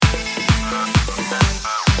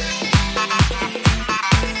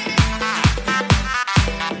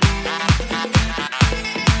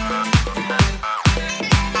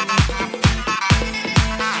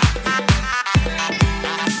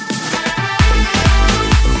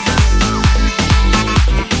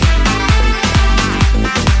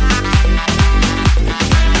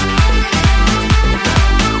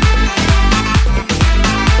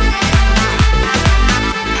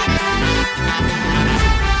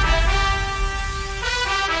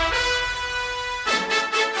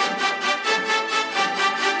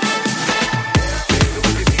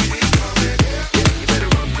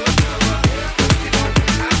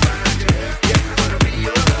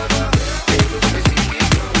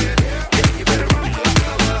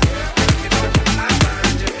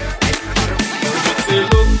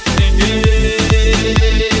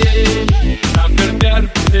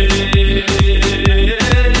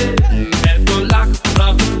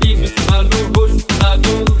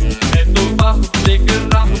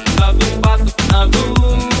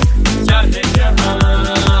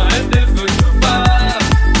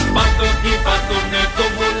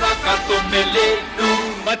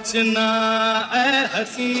बचना ऐ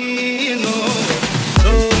हसीनो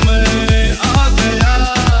तो मैं आ गया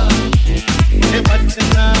ये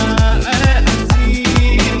बचना ऐ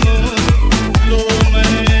हसीनो लो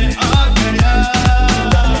मैं आ गया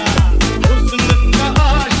हुस्न का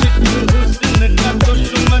आशिक हुस्न का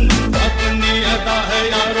दुश्मन अपनी अदा है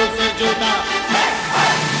यारों से जुदा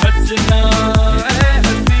बचना ऐ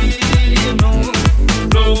हसीनो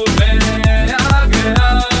लो मैं आ गया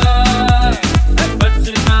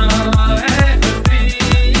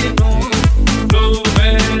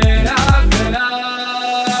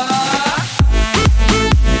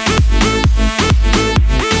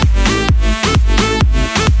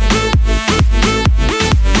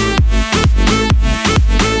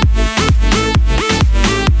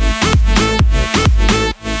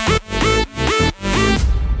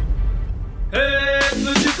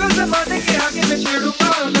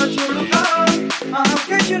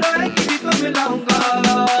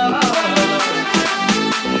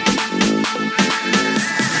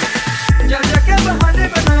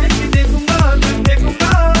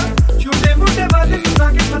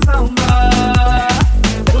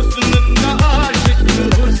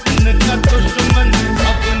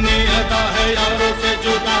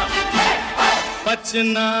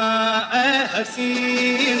बचना ऐ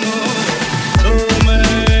हसीनो तो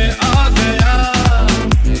मैं